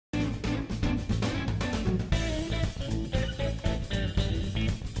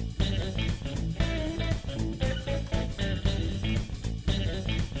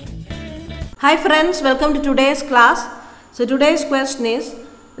Hi friends, welcome to today's class. So today's question is,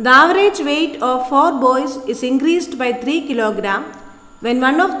 the average weight of 4 boys is increased by 3 kg when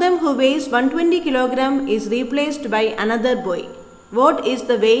one of them who weighs 120 kg is replaced by another boy. What is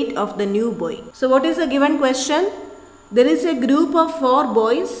the weight of the new boy? So what is the given question? There is a group of 4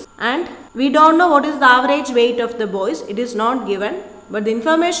 boys and we don't know what is the average weight of the boys. It is not given, but the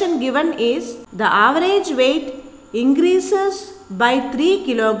information given is the average weight increases by 3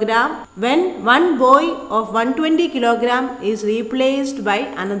 kg when one boy of 120 kg is replaced by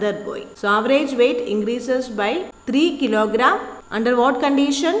another boy. So average weight increases by 3 kg. Under what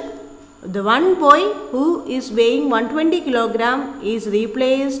condition? The one boy who is weighing 120 kg is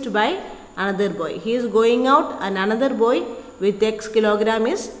replaced by another boy. He is going out and another boy with x kilogram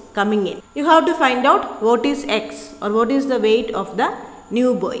is coming in. You have to find out what is x or what is the weight of the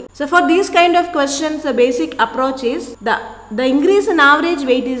new boy. So for these kind of questions, the basic approach is the increase in average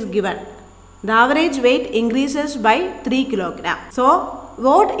weight is given. The average weight increases by 3 kg. So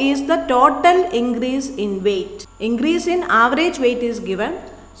what is the total increase in weight? Increase in average weight is given.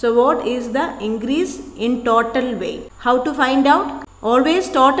 So what is the increase in total weight? How to find out? Always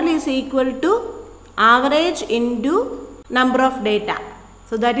total is equal to average into number of data.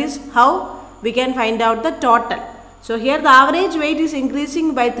 So that is how we can find out the total. So here the average weight is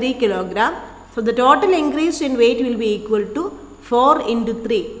increasing by 3 kg. So the total increase in weight will be equal to 4 into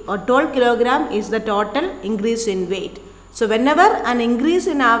 3 or 12 kg is the total increase in weight. So whenever an increase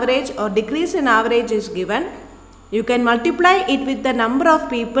in average or decrease in average is given, you can multiply it with the number of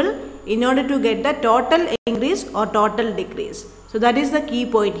people in order to get the total increase or total decrease. So that is the key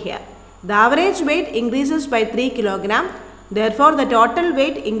point here. The average weight increases by 3 kg. Therefore the total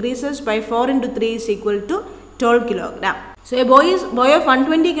weight increases by 4 into 3 is equal to 12 kg. So a boy of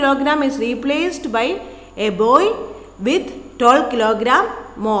 120 kg is replaced by a boy with 12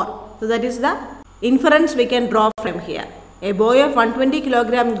 kg more. So that is the inference we can draw from here. A boy of 120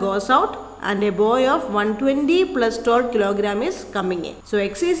 kg goes out and a boy of 120 plus 12 kg is coming in. So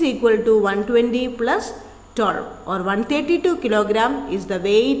x is equal to 120 plus 12 or 132 kg is the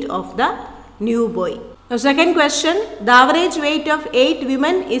weight of the new boy. Now second question, the average weight of 8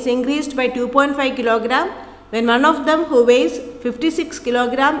 women is increased by 2.5 kg when one of them who weighs 56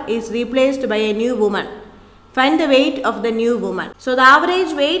 kg is replaced by a new woman. Find the weight of the new woman. So the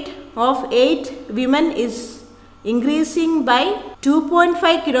average weight of 8 women is increasing by 2.5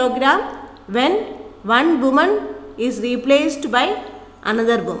 kg when one woman is replaced by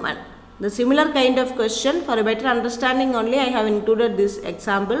another woman. The similar kind of question, for a better understanding only I have included these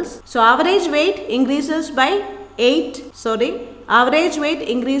examples. So average weight increases by average weight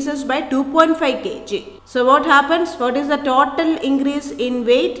increases by 2.5 kg. So what happens? What is the total increase in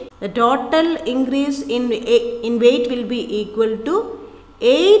weight? The total increase in weight will be equal to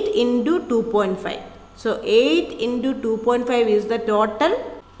 8 into 2.5. So 8 into 2.5 is the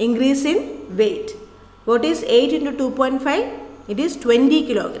total increase in weight. What is 8 into 2.5? It is 20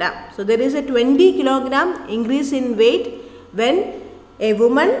 kg. So there is a 20 kg increase in weight when a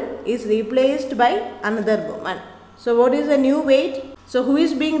woman is replaced by another woman. So what is the new weight? So who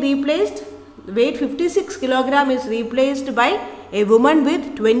is being replaced? The weight 56 kg is replaced by a woman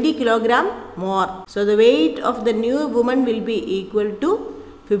with 20 kg more. So the weight of the new woman will be equal to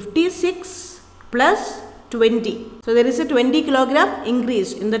 56 plus 20. So there is a 20 kg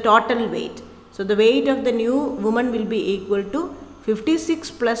increase in the total weight. So the weight of the new woman will be equal to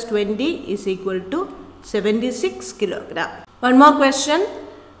 56 plus 20 is equal to 76 kg. One more question.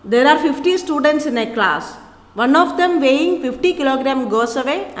 There are 50 students in a class. One of them weighing 50 kg goes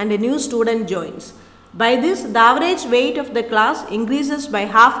away and a new student joins. By this, the average weight of the class increases by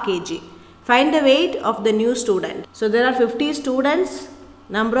half kg. Find the weight of the new student. So there are 50 students.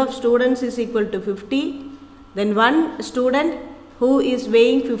 Number of students is equal to 50. Then one student who is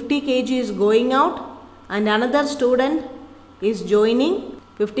weighing 50 kg is going out and another student is joining.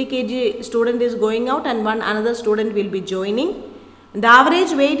 50 kg student is going out and another student will be joining. The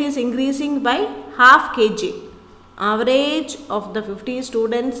average weight is increasing by half kg. Average of the 50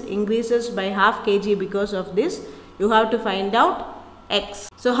 students increases by half kg. Because of this, you have to find out x.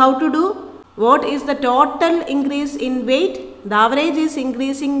 So how to do? What is the total increase in weight? The average is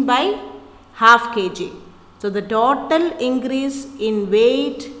increasing by half kg. So the total increase in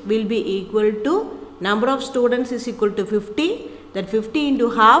weight will be equal to number of students is equal to 50. That 50 into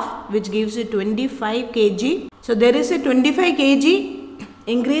half, which gives you 25 kg. So there is a 25 kg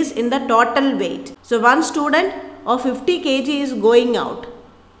increase in the total weight. So one student of 50 kg is going out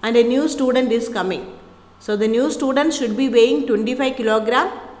and a new student is coming. So the new student should be weighing 25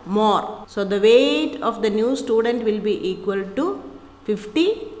 kg more. So the weight of the new student will be equal to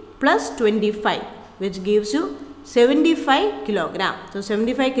 50 plus 25, which gives you 75 kilogram. So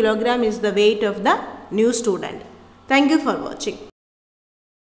 75 kilogram is the weight of the new student. Thank you for watching.